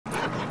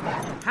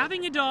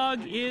Having a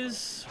dog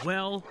is,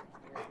 well,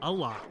 a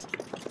lot.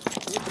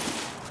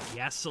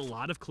 Yes, a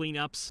lot of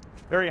cleanups.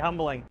 Very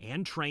humbling.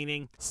 And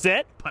training.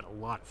 Sit. But a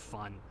lot of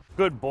fun.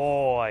 Good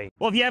boy.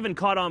 Well, if you haven't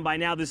caught on by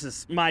now, this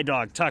is my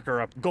dog,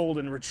 Tucker, a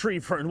golden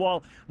retriever. And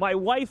while my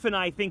wife and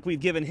I think we've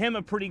given him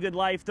a pretty good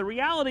life, the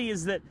reality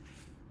is that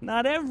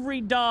not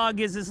every dog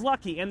is as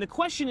lucky. And the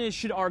question is,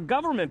 should our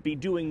government be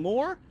doing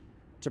more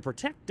to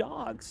protect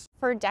dogs?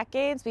 For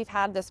decades, we've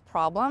had this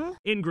problem.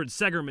 Ingrid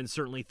Segerman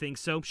certainly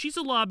thinks so. She's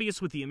a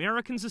lobbyist with the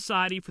American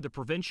Society for the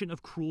Prevention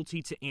of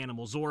Cruelty to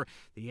Animals, or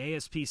the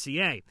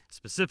ASPCA.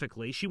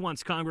 Specifically, she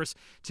wants Congress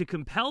to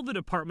compel the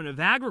Department of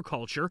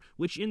Agriculture,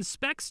 which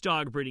inspects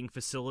dog breeding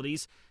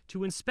facilities,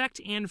 to inspect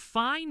and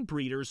fine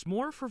breeders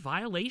more for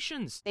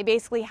violations. They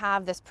basically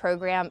have this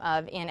program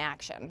of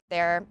inaction.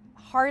 They're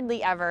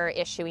hardly ever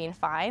issuing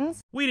fines.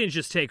 We didn't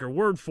just take her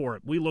word for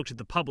it. We looked at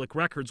the public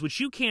records,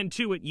 which you can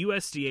too at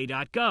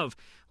USDA.gov.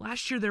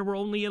 Last year, there were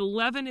only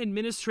 11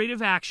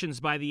 administrative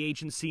actions by the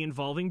agency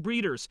involving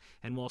breeders,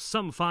 and while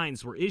some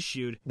fines were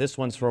issued, This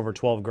one's for over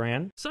 12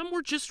 grand. some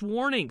were just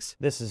warnings.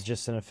 This is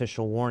just an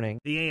official warning.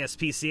 The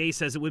ASPCA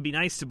says it would be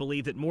nice to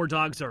believe that more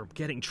dogs are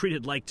getting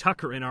treated like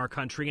Tucker in our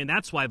country, and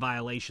that's why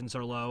violations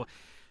are low.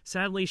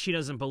 Sadly, she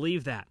doesn't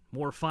believe that.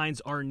 More fines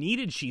are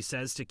needed, she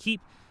says, to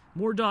keep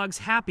more dogs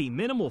happy.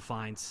 Minimal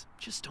fines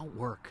just don't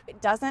work.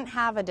 It doesn't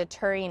have a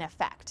deterring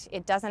effect.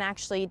 It doesn't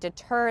actually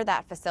deter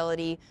that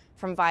facility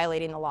from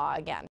violating the law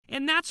again.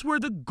 And that's where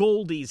the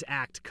Goldies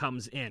Act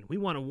comes in. We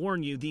want to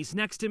warn you, these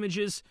next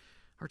images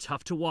are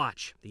tough to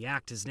watch. The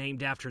act is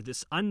named after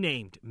this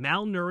unnamed,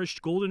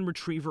 malnourished golden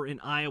retriever in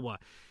Iowa.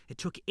 It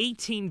took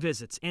 18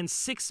 visits and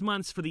 6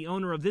 months for the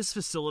owner of this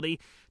facility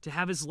to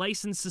have his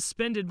license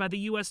suspended by the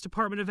U.S.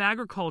 Department of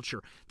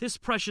Agriculture. This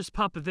precious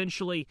pup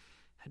eventually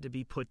had to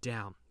be put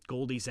down.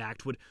 Goldies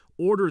Act would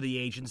order the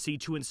agency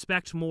to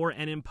inspect more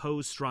and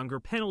impose stronger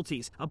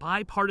penalties. A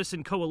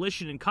bipartisan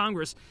coalition in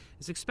Congress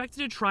is expected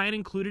to try and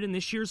include it in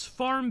this year's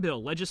Farm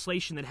Bill,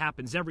 legislation that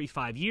happens every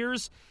 5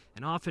 years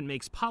and often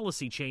makes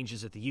policy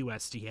changes at the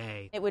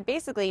USDA. It would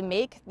basically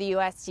make the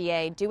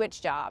USDA do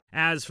its job.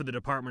 As for the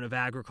Department of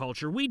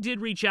Agriculture, we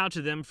did reach out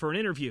to them for an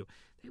interview.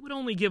 They would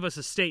only give us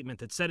a statement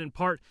that said in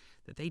part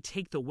that they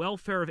take the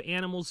welfare of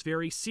animals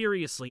very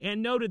seriously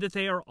and noted that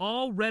they are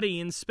already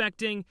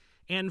inspecting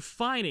and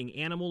fining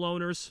animal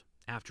owners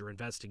after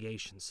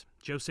investigations.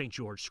 Joe St.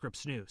 George,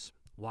 Scripps News,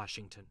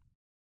 Washington.